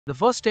The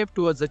first step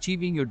towards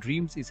achieving your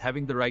dreams is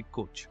having the right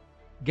coach.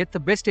 Get the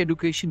best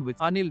education with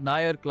Anil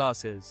Nair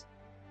classes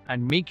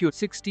and make your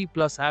 60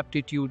 plus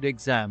aptitude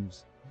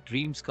exams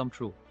dreams come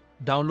true.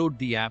 Download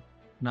the app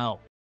now.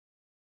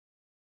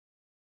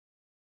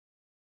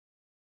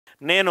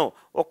 నేను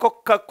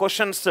ఒక్కొక్క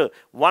questions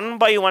 1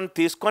 by 1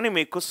 తీసుకొని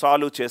మీకు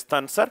solve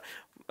చేస్తాను sir.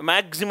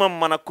 Maximum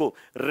మనకు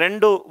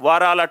 2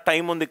 వారాల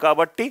time ఉంది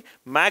కాబట్టి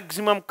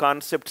maximum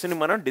కాన్సెప్ట్స్ని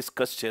మనం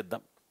డిస్కస్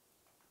చేద్దాం.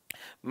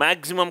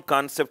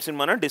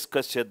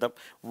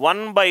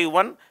 1 by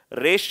 1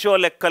 రేషియో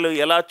లెక్కలు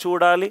ఎలా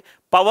చూడాలి,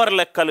 పవర్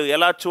లెక్కలు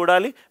ఎలా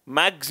చూడాలి,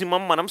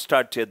 మ్యాక్సిమం మనం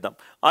స్టార్ట్ చేద్దాం.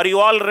 Are you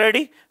all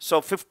ready? So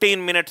 15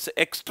 minutes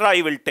extra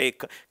I will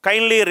take.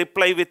 Kindly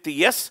reply with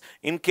yes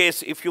in case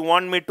if you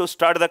want me to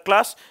start the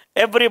class.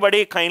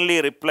 Everybody kindly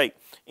reply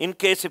in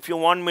case if you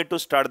want me to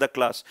start the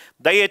class.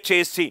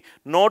 దయచేసి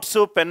notes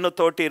pen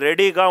తోటి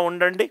రెడీగా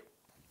ఉండండి.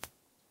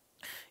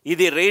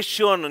 ఇది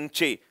ratio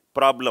నుంచి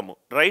problem,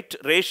 right?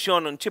 Ratio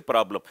నుంచి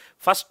problem.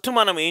 First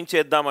మనం ఏం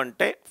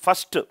చేద్దామంటే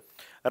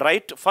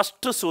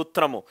ఫస్ట్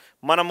సూత్రము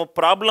మనము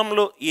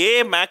ప్రాబ్లంలో ఏ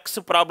మ్యాథ్స్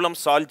ప్రాబ్లం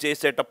సాల్వ్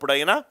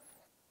చేసేటప్పుడైనా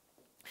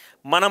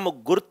మనము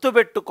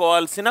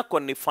గుర్తుపెట్టుకోవాల్సిన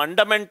కొన్ని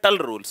ఫండమెంటల్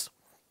రూల్స్.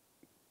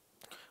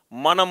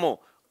 మనము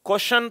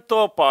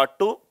క్వశ్చన్తో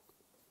పాటు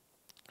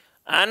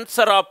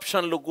ఆన్సర్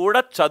ఆప్షన్లు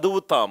కూడా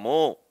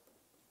చదువుతాము.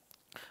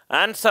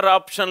 ఆన్సర్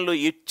ఆప్షన్లు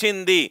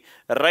ఇచ్చింది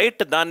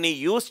రైట్, దాన్ని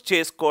యూస్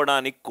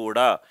చేసుకోవడానికి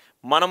కూడా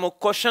మనము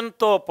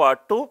క్వశ్చన్తో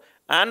పాటు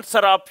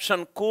ఆన్సర్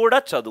ఆప్షన్ కూడా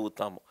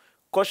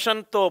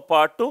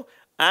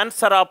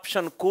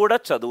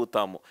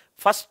చదువుతాము.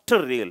 First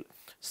reel.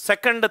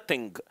 సెకండ్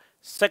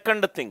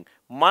థింగ్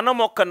మనం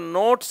ఒక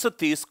నోట్స్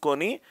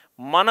తీసుకొని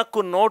మనకు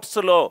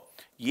నోట్స్లో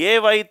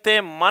ఏవైతే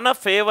మన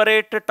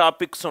ఫేవరెట్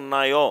టాపిక్స్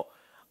ఉన్నాయో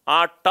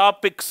ఆ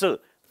టాపిక్స్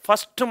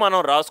ఫస్ట్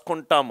మనం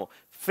రాసుకుంటాము.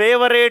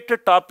 ఫేవరెట్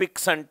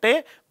టాపిక్స్ అంటే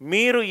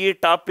మీరు ఈ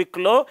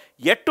టాపిక్లో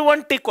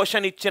ఎటువంటి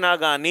క్వశ్చన్ ఇచ్చినా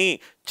కానీ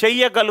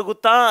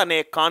చెయ్యగలుగుతా అనే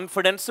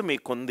కాన్ఫిడెన్స్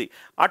మీకుంది.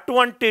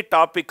 అటువంటి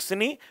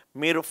టాపిక్స్ని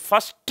మీరు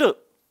ఫస్ట్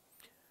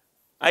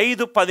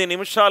 5-10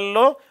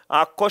 నిమిషాల్లో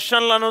ఆ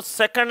క్వశ్చన్లను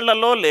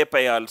సెకండ్లలో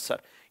లేపేయాలి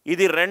సార్.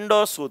 ఇది రెండో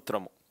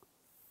సూత్రము.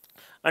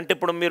 అంటే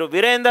ఇప్పుడు మీరు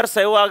వీరేందర్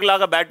సెహ్వాగ్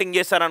లాగా బ్యాటింగ్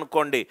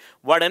చేశారనుకోండి,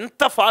 వాడు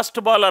ఎంత ఫాస్ట్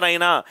బౌలర్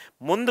అయినా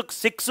ముందు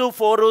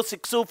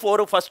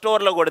 6-4 ఫస్ట్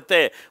ఓవర్లో కొడితే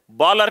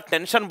బౌలర్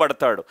టెన్షన్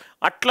పడతాడు.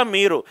 అట్లా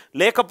మీరు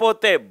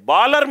లేకపోతే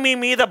బౌలర్ మీ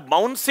మీద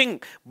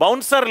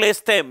బౌన్సర్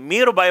లేస్తే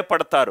మీరు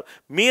భయపడతారు.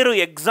 మీరు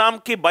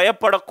ఎగ్జామ్కి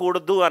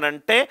భయపడకూడదు అని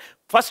అంటే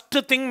ఫస్ట్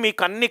థింగ్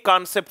మీకు అన్ని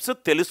కాన్సెప్ట్స్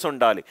తెలిసి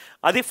ఉండాలి.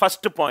 అది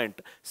ఫస్ట్ పాయింట్.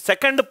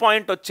 సెకండ్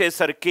పాయింట్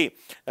వచ్చేసరికి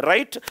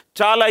రైట్,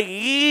 చాలా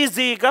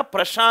ఈజీగా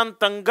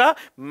ప్రశాంతంగా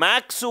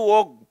మ్యాథ్స్ ఓ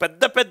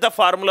పెద్ద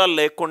ఫార్ములాలు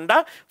లేకుండా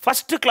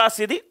ఫస్ట్ క్లాస్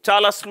ఇది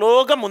చాలా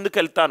స్లోగా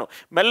ముందుకెళ్తాను.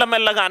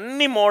 మెల్లమెల్లగా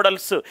అన్ని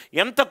మోడల్స్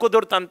ఎంత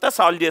కుదురుతంతా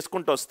సాల్వ్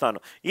చేసుకుంటూ వస్తాను.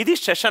 ఇది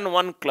సెషన్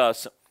 1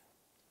 క్లాస్.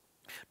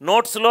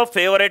 నోట్స్లో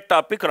ఫేవరెట్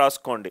టాపిక్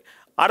రాసుకోండి.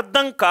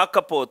 అర్థం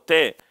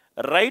కాకపోతే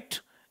రైట్,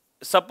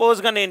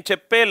 సపోజ్గా నేను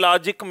చెప్పే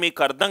లాజిక్ మీకు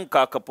అర్థం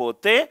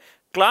కాకపోతే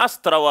క్లాస్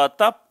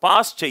తర్వాత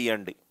పాస్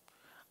చెయ్యండి,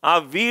 ఆ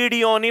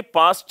వీడియోని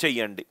పాస్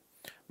చెయ్యండి.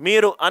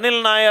 మీరు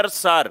అనిల్ నాయర్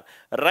సార్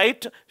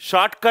రైట్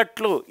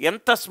షార్ట్కట్లు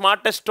ఎంత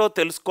స్మార్టెస్టో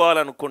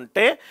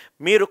తెలుసుకోవాలనుకుంటే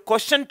మీరు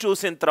క్వశ్చన్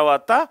చూసిన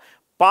తర్వాత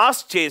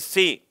పాస్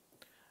చేసి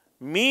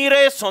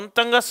మీరే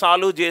సొంతంగా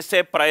సాల్వ్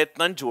చేసే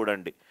ప్రయత్నం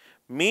చూడండి.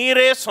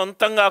 మీరే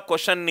సొంతంగా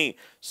క్వశ్చన్ని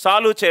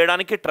సాల్వ్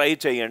చేయడానికి ట్రై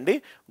చేయండి.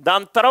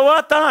 దాని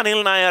తర్వాత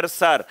అనిల్ నాయర్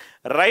సార్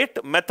రైట్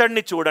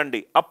మెథడ్ని చూడండి.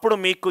 అప్పుడు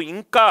మీకు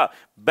ఇంకా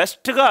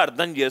బెస్ట్గా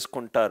అర్థం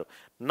చేసుకుంటారు.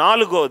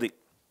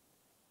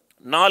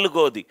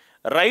 నాలుగోది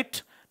రైట్,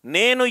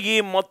 నేను ఈ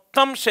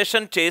మొత్తం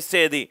సెషన్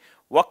చేసేది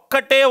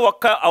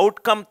ఒక్క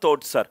అవుట్కమ్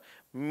తోటి సార్.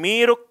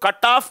 మీరు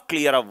కట్ ఆఫ్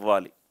క్లియర్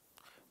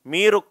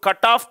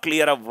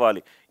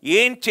అవ్వాలి.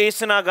 ఏం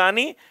చేసినా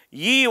కానీ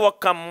ఈ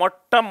ఒక్క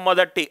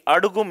మొట్టమొదటి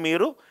అడుగు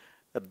మీరు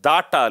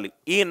దాటాలి.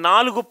 ఈ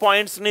 4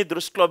 పాయింట్స్ని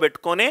దృష్టిలో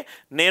పెట్టుకొనే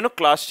నేను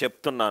క్లాస్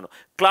చెప్తున్నాను.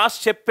 క్లాస్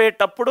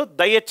చెప్పేటప్పుడు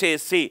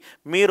దయచేసి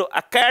మీరు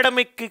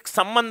అకాడమిక్కి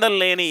సంబంధం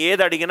లేని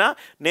ఏది అడిగినా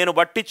నేను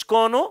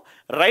పట్టించుకోను.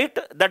 Right,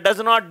 that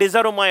does not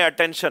deserve my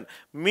attention.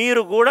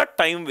 మీరు కూడా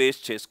టైం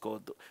వేస్ట్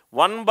చేసుకోవద్దు.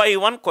 1 by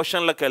 1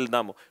 క్వశ్చన్లకు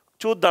వెళ్దాము.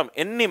 చూద్దాం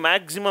ఎన్ని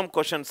మ్యాక్సిమం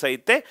క్వశ్చన్స్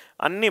అయితే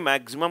అన్ని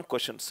మ్యాక్సిమం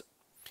క్వశ్చన్స్.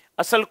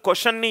 అసలు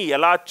క్వశ్చన్ని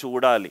ఎలా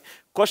చూడాలి,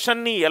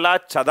 క్వశ్చన్ని ఎలా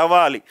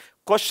చదవాలి,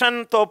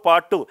 క్వశ్చన్తో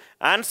పాటు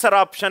ఆన్సర్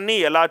ఆప్షన్ని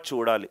ఎలా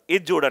చూడాలి,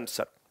 ఇది చూడండి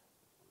sir.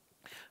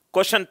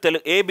 Question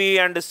A, B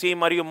and C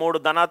మరియు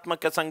 3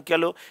 ధనాత్మక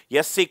సంఖ్యలు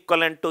yes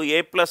equivalent to A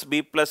plus B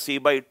plus C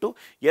by 2,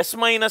 yes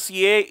minus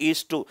A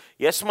is to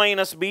yes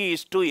minus B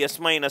is to yes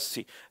minus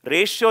C.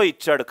 Ratio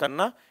ఇచ్చాడు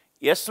కన్నా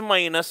yes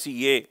minus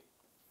A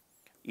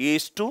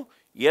is to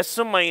yes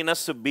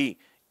minus B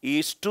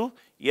is to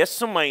yes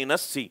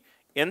minus C.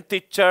 ఎంత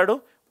ఇచ్చాడు?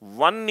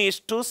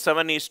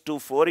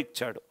 1:7:4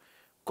 ఇచ్చాడు.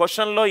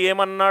 క్వశ్చన్లో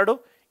ఏమన్నాడు?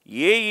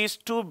 ఏ is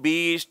to be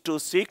is to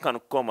C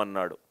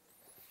కనుక్కోమన్నాడు.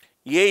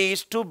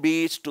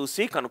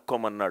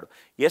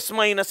 Yes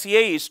minus A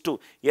is to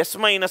yes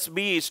minus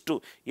B is to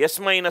yes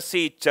minus C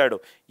ఇచ్చాడు.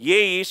 ఏ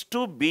is to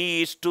be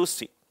is to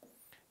C.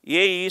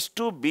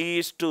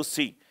 A:B:C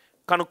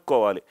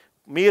కనుక్కోవాలి.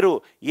 మీరు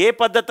ఏ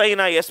పద్ధతి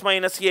అయినా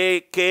S-A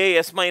K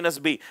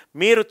S-B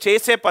మీరు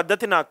చేసే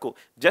పద్ధతి నాకు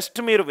జస్ట్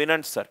మీరు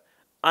వినండి సార్.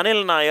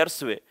 అనిల్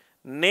నాయర్స్ వే.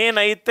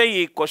 నేనైతే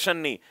ఈ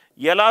క్వశ్చన్ని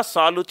ఎలా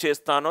సాల్వ్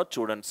చేస్తానో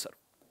చూడండి సార్.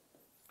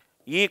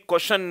 ఈ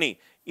క్వశ్చన్ని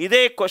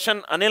ఇదే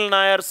క్వశ్చన్ అనిల్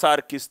నాయర్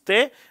సార్కి ఇస్తే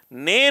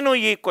నేను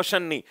ఈ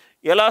క్వశ్చన్ని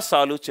ఎలా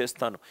సాల్వ్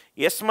చేస్తాను.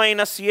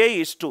 S-A:(S-B:(S-C)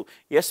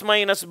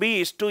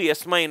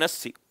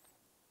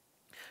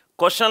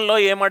 క్వశ్చన్లో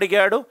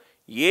ఏమడిగాడు?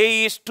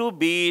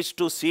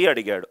 A:(B:(C)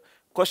 అడిగాడు.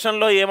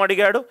 క్వశ్చన్లో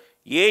ఏమడిగాడు?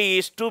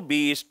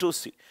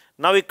 A:(B:(C).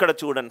 నవ్వు ఇక్కడ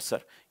చూడండి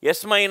సార్.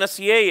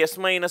 S-A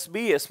S-B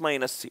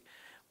S-C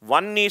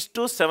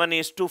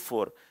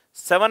 1:7:4.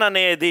 7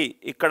 అనేది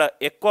ఇక్కడ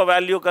ఎక్కువ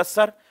వాల్యూ కదా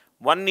సార్.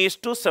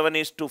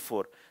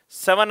 1:7:4.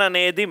 7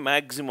 అనేది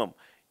మ్యాక్సిమం.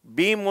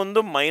 బి ముందు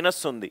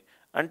మైనస్ ఉంది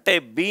అంటే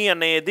బి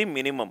అనేది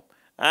మినిమం.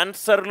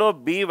 ఆన్సర్లో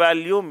బి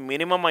వాల్యూ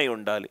మినిమం అయి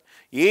ఉండాలి.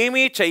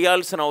 ఏమీ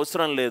చేయాల్సిన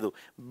అవసరం లేదు.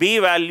 బి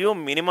వాల్యూ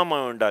మినిమం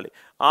అయి ఉండాలి.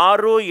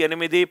 6,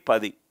 8,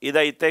 10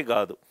 ఇదైతే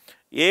కాదు.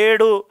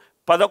 7,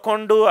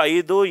 11,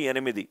 5,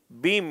 8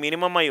 బి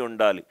మినిమం అయి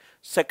ఉండాలి.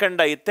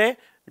 సెకండ్ అయితే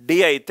డి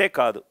అయితే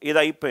కాదు. ఇది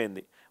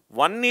అయిపోయింది.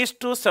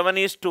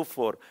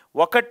 1:7:4.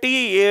 1,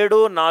 7,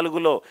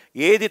 4లో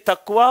ఏది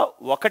తక్కువ?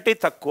 1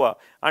 తక్కువ.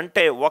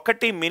 అంటే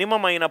 1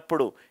 మినిమం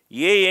అయినప్పుడు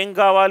ఏం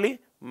కావాలి?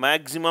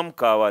 మ్యాక్సిమం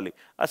కావాలి.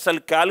 అసలు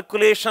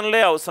క్యాల్కులేషన్లే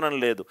అవసరం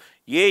లేదు.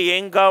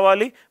 ఏం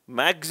కావాలి?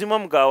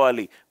 మ్యాక్సిమం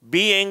కావాలి.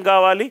 బి ఏం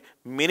కావాలి?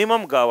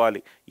 మినిమం కావాలి.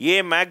 ఏ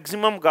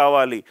మ్యాక్సిమం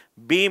కావాలి,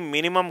 బి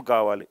మినిమం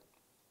కావాలి.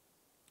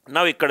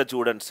 నవ్వు ఇక్కడ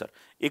చూడండి సార్.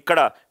 ఇక్కడ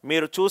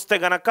మీరు చూస్తే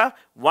గనక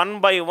 1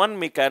 by 1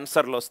 మీకు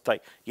ఆన్సర్లు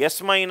వస్తాయి.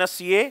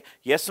 S-A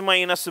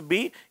S-B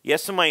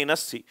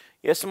S-C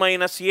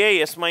S-A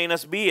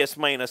S-B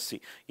S-C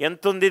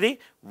ఎంత ఉంది? ఇది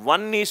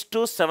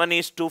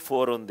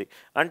 1:7:4 ఉంది.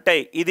 అంటే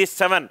ఇది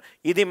 7.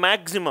 ఇది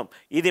మ్యాక్సిమం.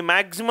 ఇది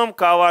మ్యాక్సిమం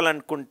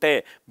కావాలనుకుంటే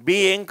బి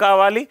ఏం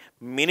కావాలి?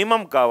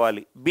 మినిమం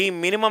కావాలి. బి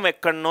మినిమం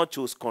ఎక్కడనో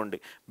చూసుకోండి.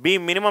 బి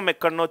మినిమం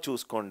ఎక్కడనో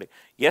చూసుకోండి.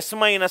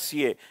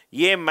 S-A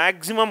ఏ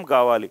మ్యాక్సిమం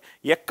కావాలి.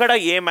 ఎక్కడ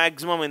ఏ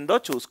మ్యాక్సిమం ఉందో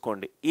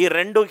చూసుకోండి. ఈ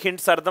 2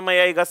 హింట్స్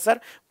అర్థమయ్యాయి కదా సార్.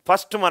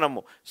 ఫస్ట్ మనము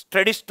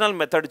ట్రెడిషనల్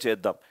మెథడ్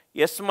చేద్దాం.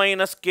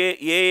 S-K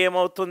ఏ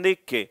ఏమవుతుంది?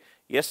 K.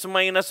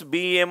 S-B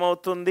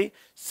ఏమవుతుంది?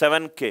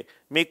 7K.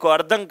 మీకు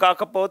అర్థం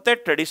కాకపోతే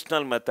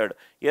ట్రెడిషనల్ మెథడ్.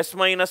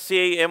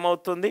 S-A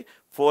ఏమవుతుంది?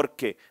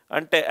 4K.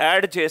 అంటే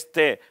యాడ్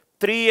చేస్తే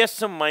 3S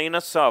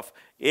minus of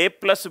A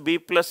plus B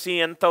plus C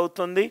ఎంత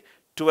అవుతుంది?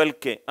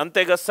 12K.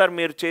 అంతే కదా సార్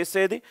మీరు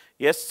చేసేది.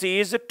 S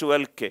is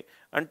 12K.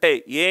 అంటే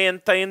ఏ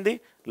ఎంత అయింది?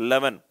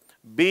 11.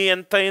 B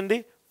ఎంత అయింది?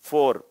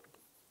 4.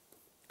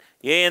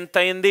 ఏ ఎంత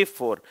అయింది?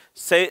 4.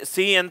 C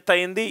ఎంత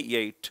అయింది?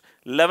 8.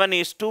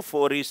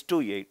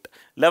 11:4:8.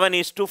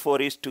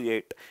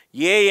 11:4:8.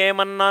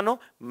 ఏమన్నాను?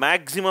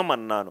 మ్యాక్సిమం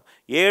అన్నాను.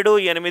 7,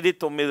 8,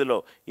 9లో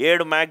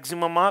 7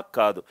 మ్యాక్సిమమా?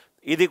 కాదు.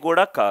 ఇది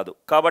కూడా కాదు.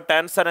 కాబట్టి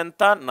ఆన్సర్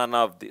ఎంత? None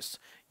of this.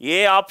 ఏ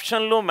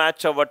ఆప్షన్లు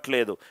మ్యాచ్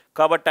అవ్వట్లేదు.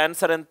 కాబట్టి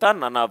ఆన్సర్ ఎంత?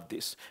 None of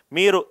this.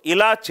 మీరు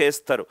ఇలా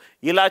చేస్తారు.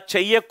 ఇలా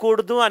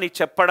చెయ్యకూడదు అని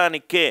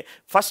చెప్పడానికే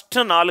ఫస్ట్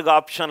 4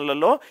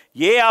 ఆప్షన్లలో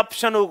ఏ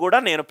ఆప్షను కూడా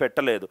నేను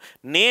పెట్టలేదు.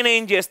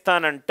 నేనేం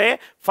చేస్తానంటే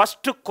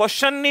ఫస్ట్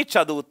క్వశ్చన్ని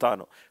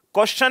చదువుతాను.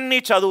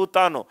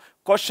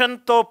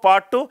 క్వశ్చన్తో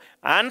పాటు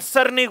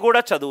ఆన్సర్ని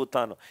కూడా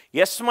చదువుతాను.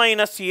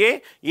 S-A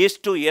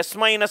east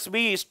S-B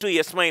east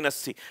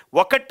S-C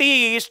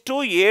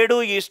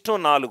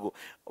 1:7:4.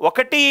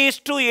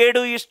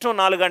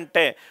 1:7:4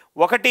 అంటే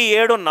 1,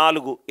 7,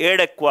 4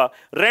 7 ఎక్కువ.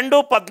 2,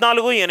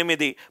 14,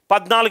 8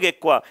 14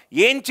 ఎక్కువ.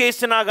 ఏం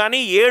చేసినా కానీ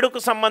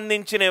 7కు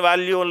సంబంధించిన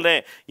వాల్యూలనే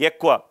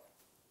ఎక్కువ.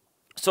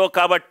 సో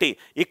కాబట్టి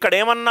ఇక్కడ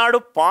ఏమన్నాడు?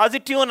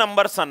 పాజిటివ్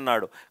నంబర్స్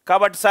అన్నాడు.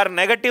 కాబట్టి సార్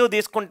నెగటివ్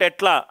తీసుకుంటే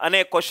ఎట్లా అనే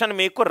క్వశ్చన్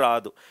మీకు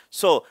రాదు.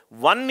 సో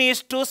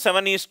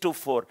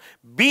 1:7:4.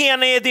 బి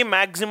అనేది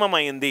మ్యాక్సిమం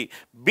అయింది.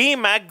 బి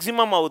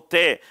మ్యాక్సిమం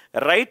అవుతే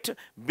రైట్.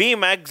 బి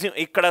మ్యాక్సిమం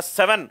ఇక్కడ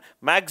 7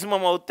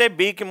 మ్యాక్సిమం అవుతే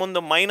బికి ముందు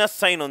మైనస్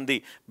సైన్ ఉంది.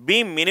 బి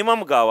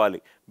మినిమం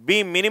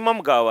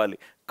కావాలి.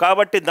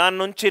 కాబట్టి దాని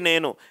నుంచి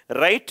నేను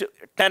రైట్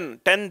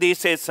 10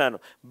 తీసేసాను.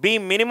 బి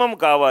మినిమం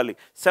కావాలి.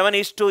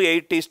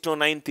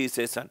 7:8:9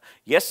 తీసేసాను.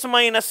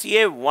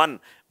 S-A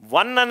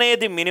 1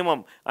 అనేది మినిమం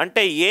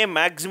అంటే ఏ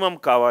మ్యాక్సిమం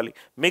కావాలి.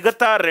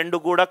 మిగతా 2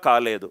 కూడా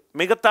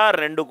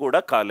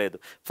కాలేదు.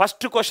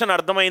 ఫస్ట్ క్వశ్చన్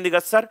అర్థమైంది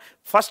కదా సార్.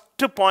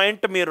 ఫస్ట్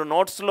పాయింట్ మీరు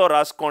నోట్స్లో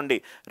రాసుకోండి.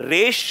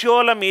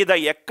 రేషియోల మీద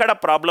ఎక్కడ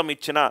ప్రాబ్లం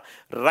ఇచ్చినా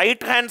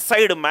రైట్ హ్యాండ్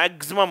సైడ్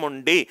మ్యాక్సిమం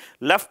ఉండి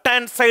లెఫ్ట్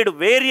హ్యాండ్ సైడ్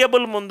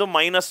వేరియబుల్ ముందు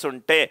మైనస్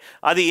ఉంటే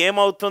అది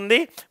ఏమవుతుంది?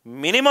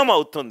 మినిమం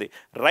అవుతుంది.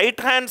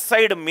 రైట్ హ్యాండ్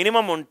సైడ్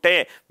మినిమం ఉంటే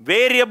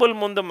వేరియబుల్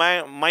ముందు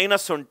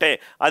మైనస్ ఉంటే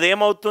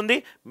అదేమవుతుంది?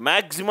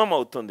 మ్యాక్సిమం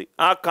అవుతుంది.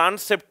 ఆ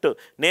కాన్సెప్ట్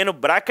నేను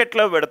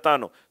బ్రాకెట్లో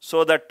పెడతాను. సో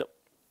దట్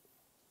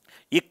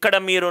ఇక్కడ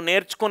మీరు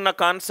నేర్చుకున్న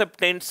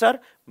కాన్సెప్ట్ ఏంటి సార్?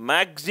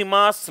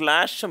 మ్యాక్సిమా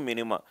 /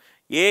 మినిమా.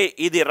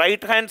 ఇది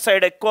రైట్ హ్యాండ్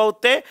సైడ్ ఎక్కువ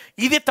అవుతే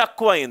ఇది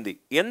తక్కువ అయింది.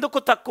 ఎందుకు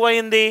తక్కువ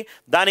అయింది?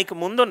 దానికి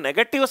ముందు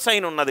నెగటివ్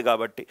సైన్ ఉన్నది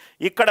కాబట్టి.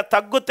 ఇక్కడ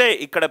తగ్గితే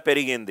ఇక్కడ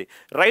పెరిగింది.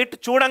 రైట్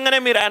చూడంగానే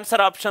మీరు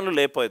ఆన్సర్ ఆప్షన్లు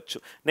లేపవచ్చు.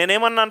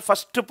 నేనేమన్నాను?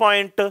 ఫస్ట్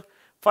పాయింట్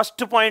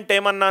ఫస్ట్ పాయింట్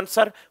ఏమన్నాను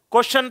సార్,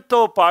 క్వశ్చన్తో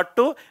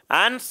పాటు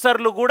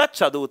ఆన్సర్లు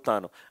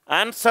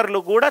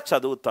కూడా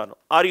చదువుతాను,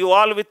 are you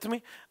all with me?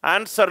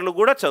 ఆన్సర్లు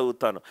కూడా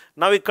చదువుతాను.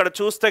 నవ్వు ఇక్కడ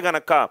చూస్తే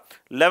గనక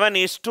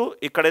 11:,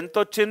 ఇక్కడ ఎంత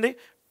వచ్చింది,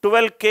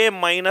 12K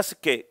 -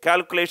 K,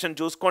 క్యాల్కులేషన్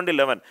చూసుకోండి.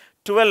 11,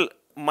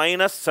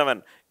 12 - 7,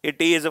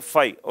 ఇట్ ఈజ్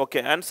 5. ఓకే,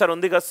 ఆన్సర్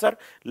ఉంది కదా సార్.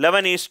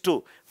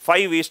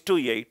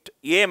 11:5:8.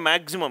 ఏ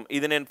మ్యాక్సిమం,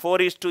 ఇది నేను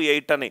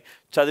 4:8 అని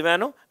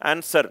చదివాను.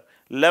 ఆన్సర్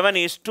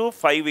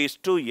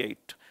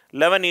 11:5:8.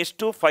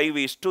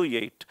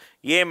 11:5:8.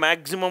 ఏ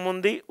మ్యాక్సిమం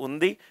ఉంది,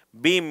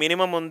 బి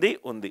మినిమం ఉంది.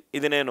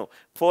 ఇది నేను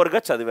 4గా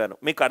చదివాను.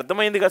 మీకు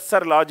అర్థమైంది కదా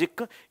సార్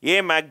లాజిక్? ఏ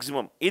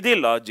మ్యాక్సిమం, ఇది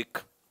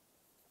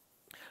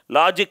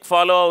లాజిక్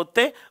ఫాలో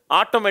అవుతే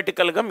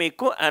ఆటోమేటికల్గా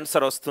మీకు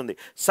ఆన్సర్ వస్తుంది.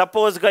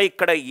 సపోజ్గా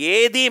ఇక్కడ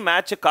ఏది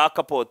మ్యాచ్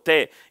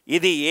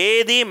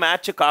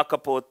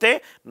కాకపోతే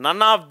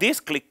నన్ ఆఫ్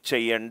దీస్ క్లిక్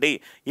చేయండి.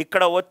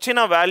 ఇక్కడ వచ్చిన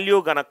వాల్యూ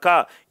గనక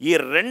ఈ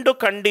 2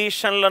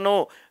 కండిషన్లను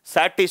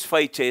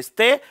సాటిస్ఫై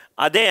చేస్తే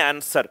అదే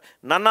ఆన్సర్.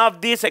 నన్ ఆఫ్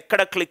దీస్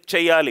ఎక్కడ క్లిక్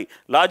చేయాలి?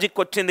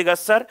 లాజిక్ వచ్చింది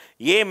కదా సార్.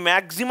 ఏ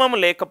మ్యాక్సిమం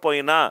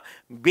లేకపోయినా,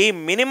 బి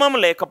మినిమం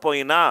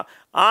లేకపోయినా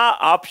ఆ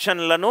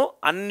ఆప్షన్లను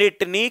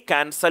అన్నిటినీ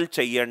క్యాన్సల్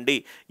చెయ్యండి.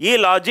 ఈ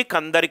లాజిక్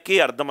అందరికీ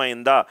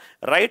అర్థమైందా?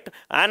 రైట్.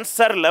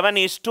 ఆన్సర్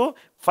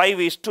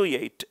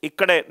 11:5:8.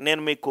 ఇక్కడే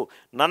నేను మీకు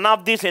నన్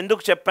ఆఫ్ దీస్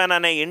ఎందుకు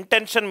చెప్పాననే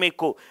ఇంటెన్షన్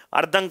మీకు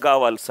అర్థం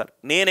కావాలి సార్.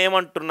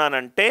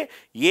 నేనేమంటున్నానంటే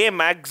ఏ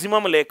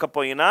మ్యాక్సిమం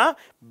లేకపోయినా,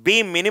 బి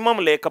మినిమం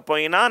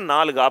లేకపోయినా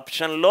 4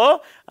 ఆప్షన్లో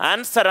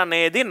ఆన్సర్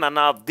అనేది నన్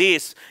ఆఫ్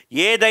దీస్.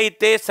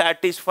 ఏదైతే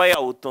సాటిస్ఫై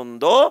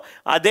అవుతుందో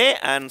అదే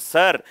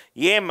ఆన్సర్.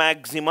 ఏ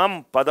మ్యాక్సిమం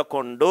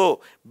 11,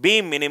 బి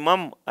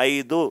మినిమం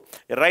 5.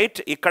 రైట్.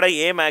 ఇక్కడ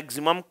ఏ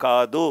మ్యాక్సిమం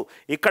కాదు,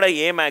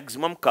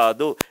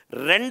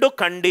 2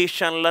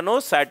 కండిషన్లను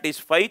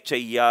సాటిస్ఫై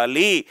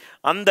చెయ్యాలి.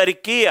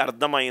 అందరికీ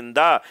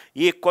అర్థమైందా?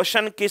 ఈ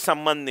క్వశ్చన్కి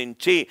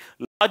సంబంధించి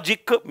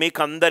లాజిక్ మీకు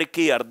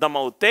అందరికీ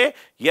అర్థమవుతే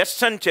ఎస్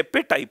అని చెప్పి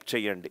టైప్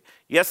చేయండి.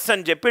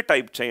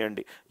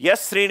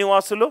 Yes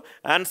Srinivasulu,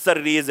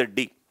 answer is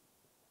D.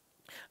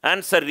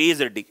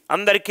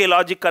 అందరికీ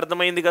లాజిక్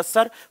అర్థమైంది కదా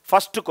సార్?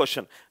 ఫస్ట్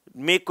క్వశ్చన్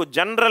మీకు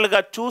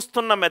జనరల్గా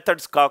చూస్తున్న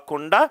మెథడ్స్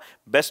కాకుండా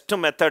బెస్ట్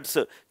మెథడ్స్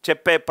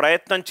చెప్పే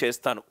ప్రయత్నం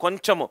చేస్తాను.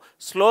 కొంచెము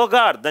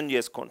స్లోగా అర్థం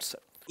చేసుకోండి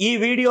సార్. ఈ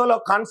వీడియోలో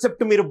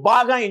కాన్సెప్ట్ మీరు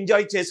బాగా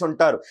ఎంజాయ్ చేసి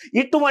ఉంటారు.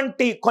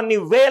 ఇటువంటి కొన్ని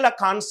వేల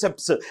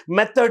concepts,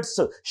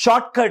 methods,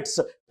 short cuts,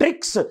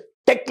 tricks,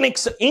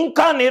 techniques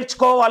ఇంకా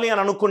నేర్చుకోవాలి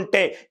అని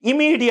అనుకుంటే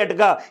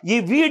ఇమీడియట్గా ఈ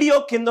వీడియో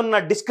కిందున్న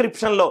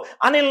డిస్క్రిప్షన్లో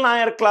Anil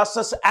Nair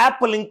classes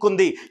app link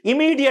ఉంది.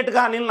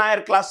 ఇమీడియట్గా అనిల్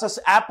నాయర్ క్లాసెస్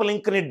యాప్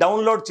లింక్ని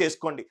డౌన్లోడ్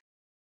చేసుకోండి.